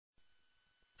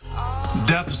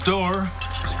Death's door.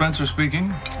 Spencer speaking.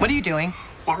 What are you doing?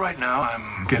 Well, right now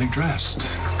I'm getting dressed.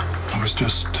 I was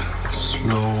just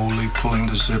slowly pulling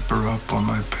the zipper up on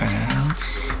my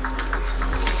pants.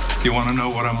 You want to know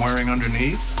what I'm wearing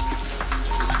underneath?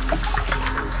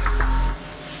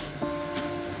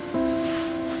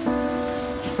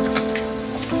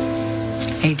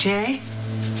 AJ?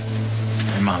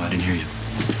 Hey, Mom, I didn't hear you.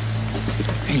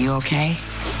 Are you okay?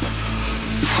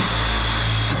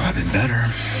 I've been better.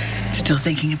 Still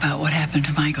thinking about what happened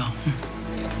to Michael?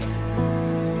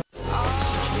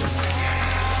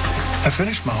 I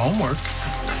finished my homework,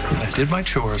 and I did my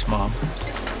chores, Mom.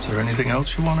 Is there anything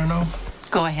else you want to know?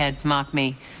 Go ahead, mock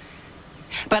me.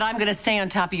 But I'm going to stay on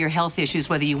top of your health issues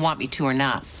whether you want me to or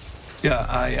not. Yeah,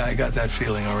 I got that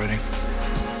feeling already.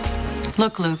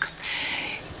 Look, Luke,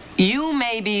 you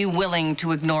may be willing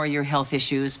to ignore your health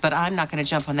issues, but I'm not going to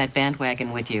jump on that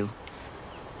bandwagon with you.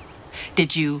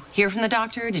 Did you hear from the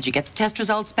doctor? Did you get the test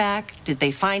results back? Did they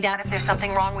find out if there's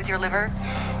something wrong with your liver?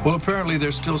 Well, apparently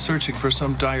they're still searching for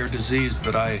some dire disease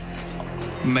that I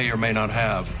may or may not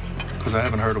have, because I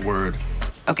haven't heard a word.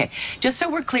 Okay, just so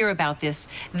we're clear about this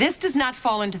does not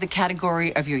fall into the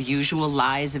category of your usual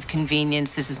lies of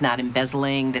convenience. This is not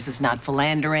embezzling. This is not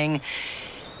philandering.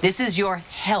 This is your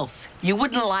health. You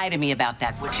wouldn't lie to me about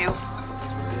that, would you?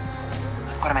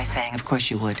 What am I saying? Of course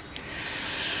you would.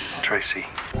 Tracy,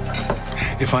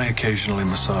 if I occasionally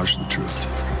massage the truth,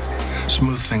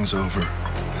 smooth things over,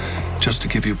 just to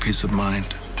give you peace of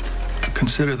mind,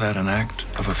 consider that an act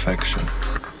of affection.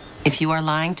 If you are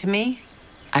lying to me,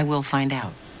 I will find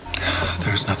out.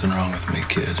 There's nothing wrong with me,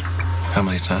 kid. How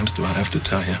many times do I have to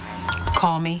tell you?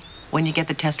 Call me when you get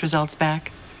the test results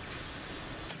back.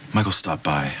 Michael stopped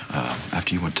by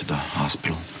after you went to the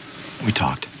hospital. We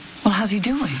talked. Well, how's he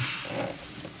doing?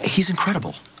 He's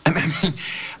incredible.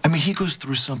 I mean, he goes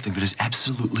through something that is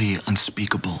absolutely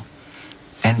unspeakable.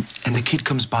 And the kid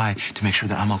comes by to make sure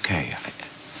that I'm okay.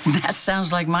 That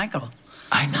sounds like Michael.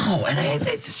 I know, and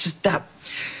it's just that...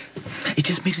 It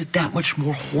just makes it that much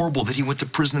more horrible that he went to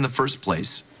prison in the first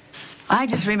place. I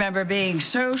just remember being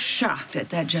so shocked at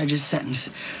that judge's sentence.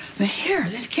 But here,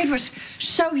 this kid was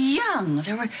so young.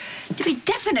 There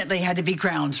definitely had to be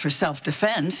grounds for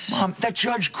self-defense. Mom, that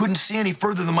judge couldn't see any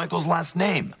further than Michael's last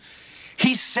name.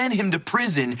 He sent him to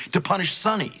prison to punish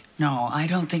Sonny. No, I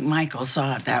don't think Michael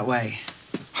saw it that way.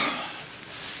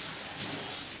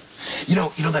 You know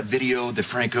that video that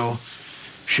Franco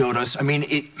showed us? I mean,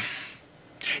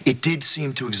 it did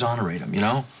seem to exonerate him, you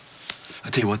know?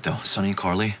 I'll tell you what, though, Sonny and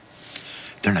Carly,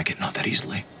 they're not getting out that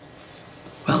easily.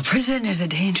 Well, prison is a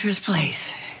dangerous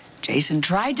place. Jason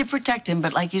tried to protect him,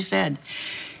 but like you said,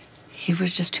 he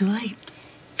was just too late.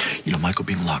 You know, Michael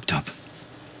being locked up,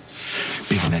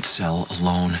 being in that cell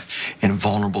alone and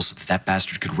vulnerable so that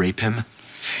bastard could rape him,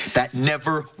 that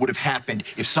never would have happened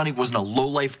if Sonny wasn't a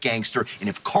low-life gangster and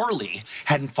if Carly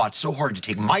hadn't fought so hard to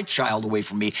take my child away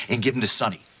from me and give him to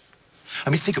Sonny. I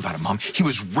mean, think about it, Mom. He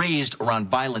was raised around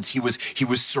violence. He was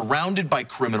surrounded by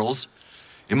criminals.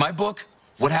 In my book,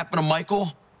 what happened to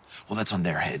Michael? Well, that's on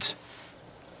their heads.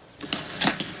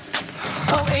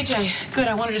 Oh, AJ, good.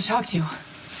 I wanted to talk to you.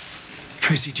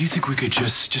 Tracy, do you think we could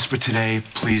just for today,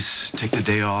 please take the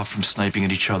day off from sniping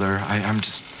at each other? I'm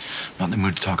just not in the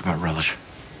mood to talk about Relish.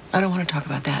 I don't want to talk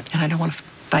about that, and I don't want to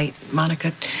fight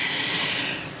Monica.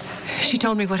 She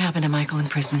told me what happened to Michael in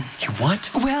prison. You what?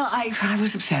 Well, I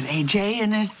was upset, AJ,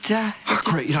 and it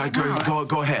great, you know,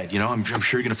 go ahead. You know, I'm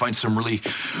sure you're going to find some really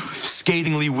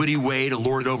scathingly witty way to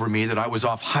lord it over me that I was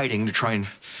off hiding to try and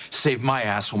save my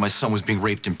ass while my son was being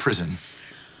raped in prison.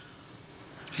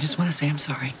 I just want to say I'm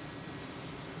sorry.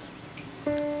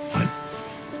 What?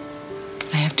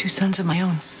 I have 2 sons of my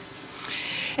own.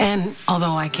 And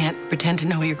although I can't pretend to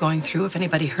know what you're going through, if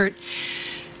anybody hurt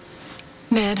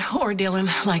Ned or Dylan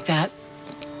like that,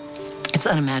 it's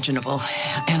unimaginable.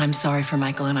 And I'm sorry for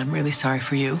Michael, and I'm really sorry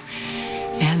for you.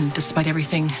 And despite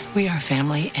everything, we are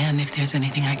family, and if there's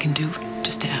anything I can do,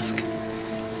 just ask.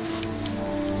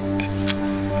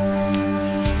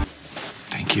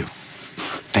 Thank you.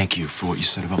 Thank you for what you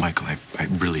said about Michael. I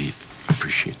really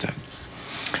appreciate that.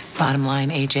 Bottom line,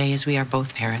 AJ, is we are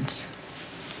both parents.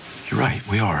 You're right,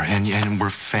 we are, and we're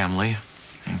family.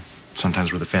 And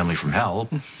sometimes we're the family from hell.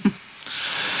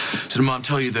 So did Mom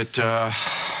tell you that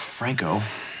Franco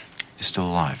is still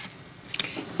alive?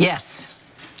 Yes.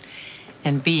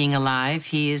 And being alive,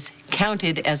 he is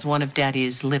counted as one of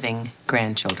Daddy's living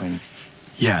grandchildren.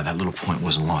 Yeah, that little point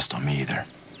wasn't lost on me either.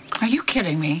 Are you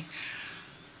kidding me?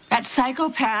 That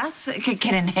psychopath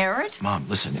can inherit? Mom,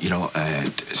 listen, you know,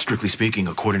 strictly speaking,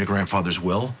 according to Grandfather's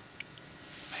will,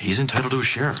 he's entitled to a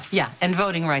share. Yeah, and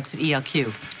voting rights at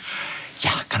ELQ.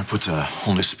 Yeah, kind of puts a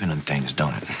whole new spin on things,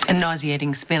 don't it? A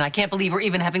nauseating spin. I can't believe we're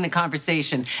even having the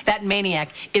conversation. That maniac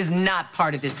is not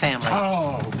part of this family.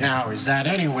 Oh, now is that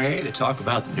any way to talk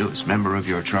about the newest member of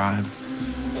your tribe?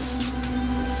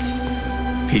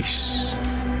 Peace.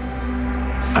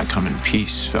 I come in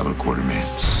peace, fellow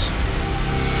Quartermaines.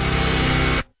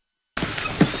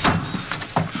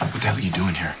 What the hell are you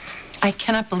doing here? I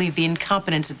cannot believe the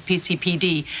incompetence of the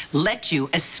PCPD let you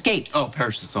escape. Oh,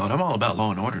 perish the thought. I'm all about law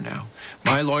and order now.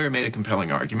 My lawyer made a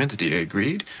compelling argument. The DA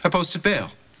agreed. I posted bail.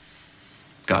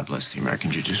 God bless the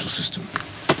American judicial system.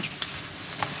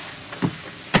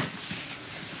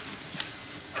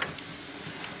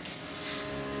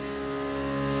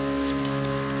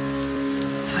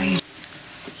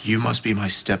 You must be my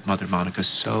stepmother, Monica.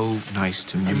 So nice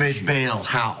to meet you. You made bail.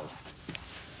 How?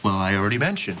 Well, I already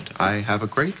mentioned, I have a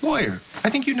great lawyer. I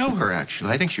think you know her,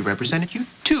 actually. I think she represented you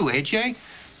too, AJ.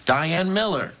 Diane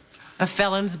Miller. A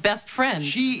felon's best friend.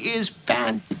 She is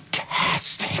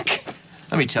fantastic.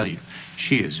 Let me tell you,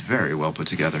 she is very well put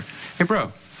together. Hey,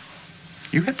 bro,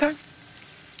 you get that?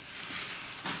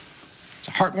 It's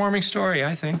a heartwarming story,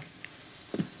 I think.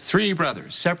 3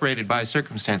 brothers, separated by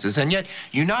circumstances, and yet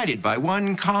united by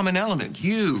one common element.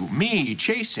 You, me,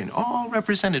 Jason, all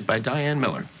represented by Diane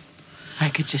Miller. I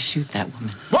could just shoot that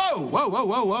woman. Whoa, whoa, whoa,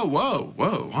 whoa, whoa, whoa,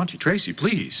 whoa. Auntie Tracy,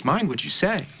 please, mind what you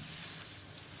say.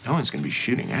 No one's gonna be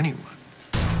shooting anyone.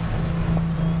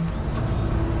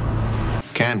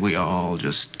 Can't we all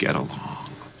just get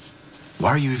along? Why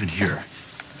are you even here?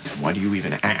 And why do you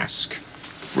even ask,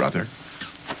 brother?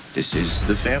 This is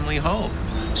the family home.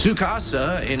 Su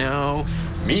casa, you know,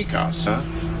 mi casa.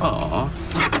 Aw.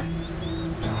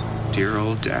 Dear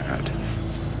old dad.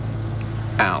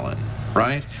 Alan,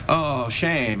 right? Oh,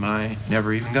 shame. I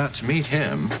never even got to meet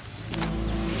him.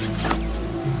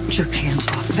 Get your hands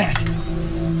off that.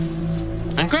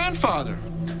 And grandfather.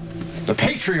 The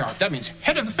patriarch. That means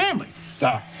head of the family.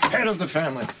 The head of the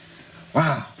family.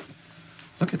 Wow.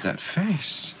 Look at that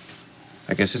face.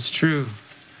 I guess it's true.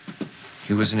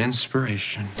 He was an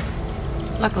inspiration.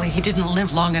 Luckily, he didn't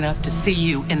live long enough to see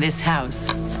you in this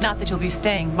house. Not that you'll be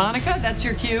staying. Monica, that's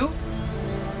your cue.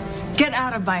 Get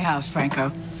out of my house,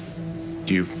 Franco.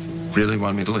 Do you really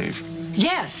want me to leave?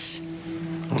 Yes.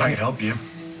 I can help you.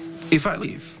 If I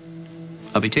leave,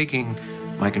 I'll be taking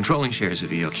my controlling shares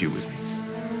of ELQ with me.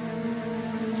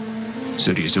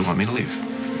 So do you still want me to leave?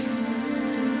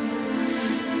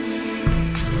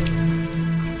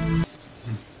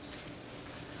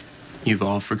 You've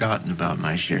all forgotten about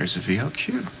my shares of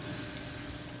ELQ.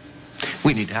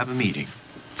 We need to have a meeting.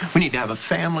 We need to have a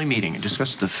family meeting and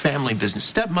discuss the family business.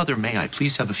 Stepmother, may I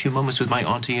please have a few moments with my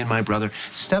auntie and my brother?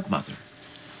 Stepmother.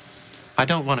 I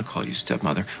don't want to call you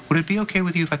stepmother. Would it be okay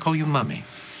with you if I call you Mummy?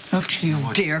 Don't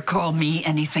you dare call me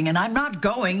anything, and I'm not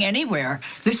going anywhere.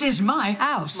 This is my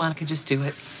house. Monica, just do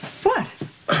it. What?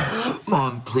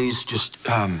 Mom, please, just,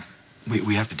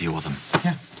 we have to deal with him.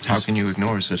 Yeah. How can you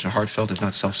ignore such a heartfelt, if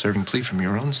not self-serving plea from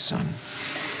your own son?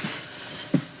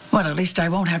 Well, at least I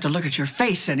won't have to look at your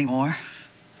face anymore.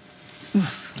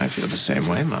 I feel the same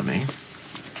way, Mummy.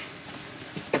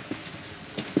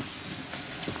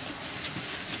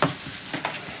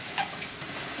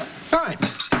 Fine.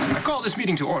 I call this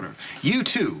meeting to order. You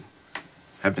two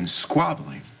have been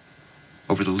squabbling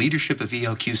over the leadership of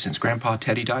ELQ since Grandpa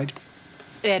Teddy died.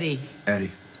 Eddie.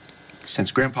 Eddie.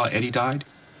 Since Grandpa Eddie died.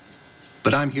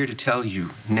 But I'm here to tell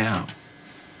you now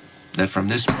that from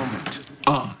this moment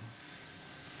on,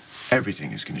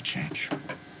 everything is going to change.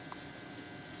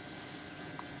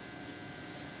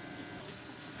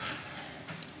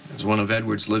 As one of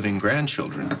Edward's living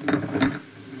grandchildren,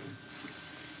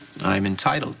 I'm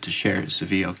entitled to shares of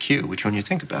ELQ, which, when you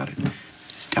think about it,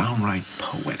 is downright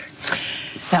poetic.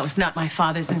 That was not my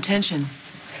father's intention.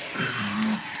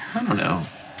 I don't know.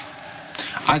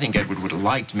 I think Edward would have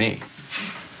liked me.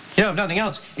 You know, if nothing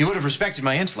else, he would have respected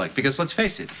my intellect, because let's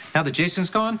face it, now that Jason's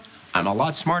gone, I'm a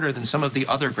lot smarter than some of the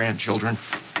other grandchildren.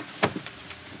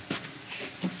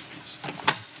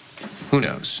 Who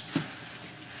knows?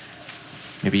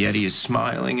 Maybe Eddie is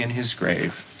smiling in his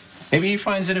grave. Maybe he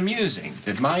finds it amusing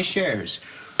that my shares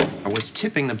are what's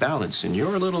tipping the balance in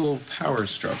your little power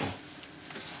struggle.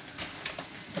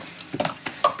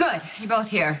 Good, you're both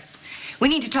here. We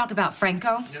need to talk about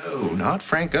Franco. No, not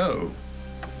Franco.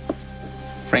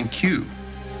 Frank Q.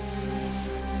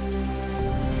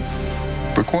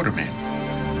 For Quartermaine.